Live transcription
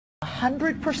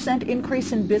100%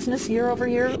 increase in business year over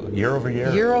year? Year over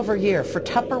year? Year over year for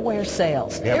Tupperware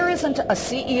sales. Yep. There isn't a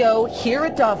CEO here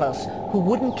at Davos who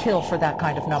wouldn't kill for that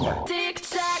kind of number.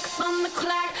 Tick-tack on the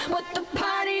clock, but the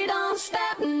party don't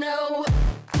stop, no.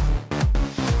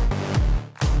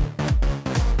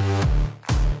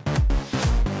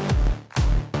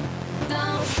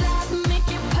 Don't stop, make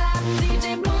it pop,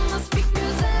 DJ blow my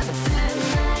speakers up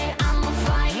tonight. I'ma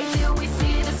fight till we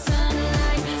see the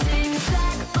sunlight.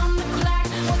 Tick-tack on the clock,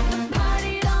 but the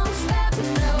party don't stop,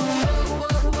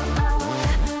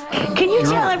 no. Can you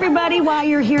tell everybody why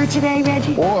you're here today,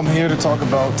 Reggie? Well, I'm here to talk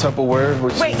about Tupperware.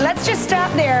 Wait, let's just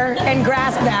stop there and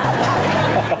grasp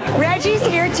that. Reggie's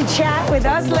here to chat with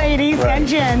us ladies and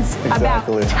gents about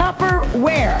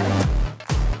Tupperware.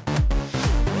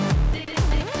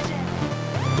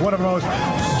 One of the most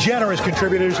generous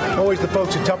contributors, always the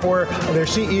folks at Tupperware. Their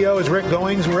CEO is Rick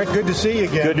Goings. Rick, good to see you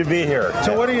again. Good to be here.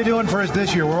 So what are you doing for us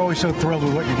this year? We're always so thrilled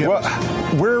with what you give us.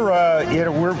 We're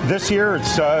this year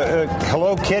it's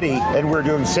Hello Kitty, and we're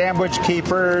doing sandwich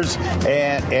keepers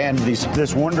and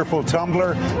this wonderful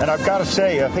tumbler. And I've got to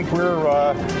say, I think we're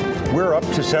up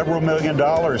to several $1 million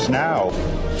now.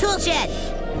 Toolshed,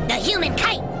 the human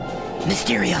kite,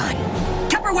 Mysterion,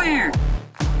 Tupperware.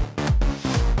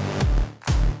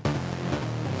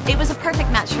 It was a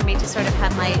perfect match for me to sort of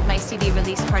have my CD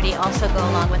release party also go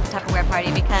along with the Tupperware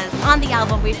party, because on the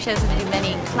album we've chosen to do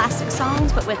many classic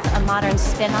songs but with a modern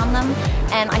spin on them,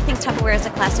 and I think Tupperware is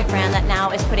a classic brand that now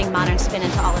is putting modern spin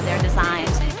into all of their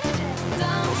designs.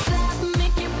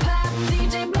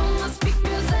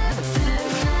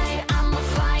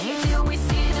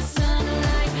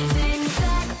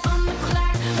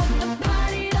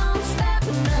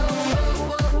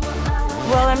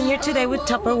 Well, I'm here today with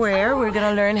Tupperware. We're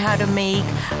gonna learn how to make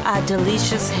a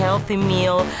delicious, healthy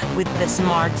meal with the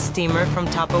Smart Steamer from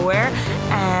Tupperware,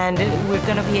 and we're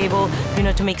gonna be able,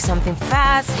 to make something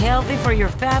fast, healthy for your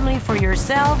family, for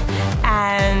yourself,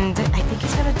 and I think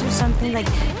it's gonna do something like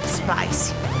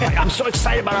spicy. I'm so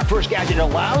excited about our first gadget. It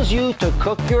allows you to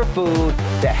cook your food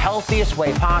the healthiest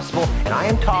way possible, and I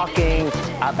am talking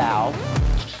about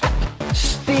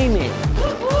steaming.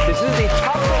 This is the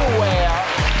Tupperware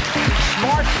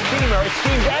Smart Steamer. It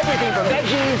steams everything from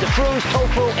veggies to fruits,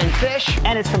 tofu, and fish.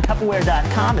 And it's from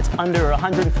Tupperware.com. It's under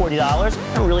 $140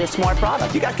 and really a smart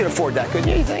product. You guys can afford that,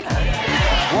 couldn't you think?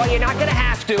 Well, you're not going to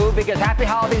have to, because happy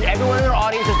holidays. Everyone in our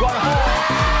audience is going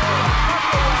home.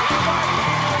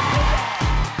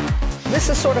 This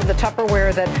is sort of the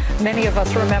Tupperware that many of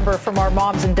us remember from our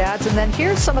moms and dads. And then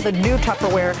here's some of the new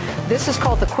Tupperware. This is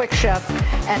called the Quick Chef,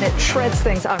 and it shreds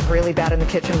things. I'm really bad in the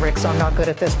kitchen, Rick, so I'm not good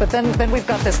at this. But then we've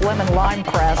got this lemon lime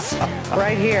press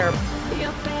right here. You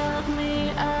build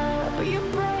me up, you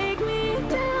break me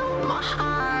down, my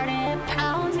heart it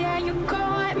pounds, yeah, you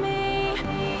got me.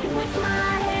 With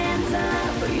my hands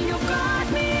up, you got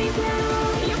me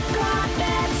down, you got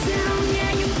that sound,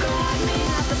 yeah, you got me.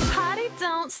 The party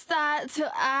don't start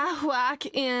till I walk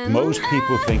in. Most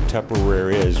people think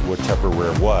Tupperware is what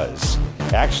Tupperware was.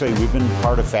 Actually, we've been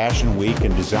part of Fashion Week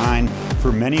and design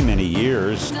for many, many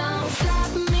years. Don't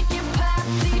stop, make it pop,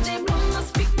 DJ blow my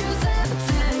speakers up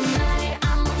tonight.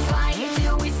 I'ma fight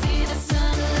till we see the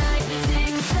sunlight.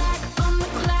 Tick-tack on the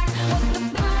clock, but the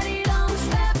party don't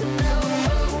stop, no.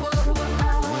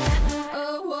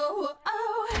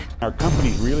 Our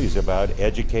company really is about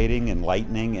educating,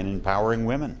 enlightening, and empowering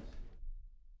women.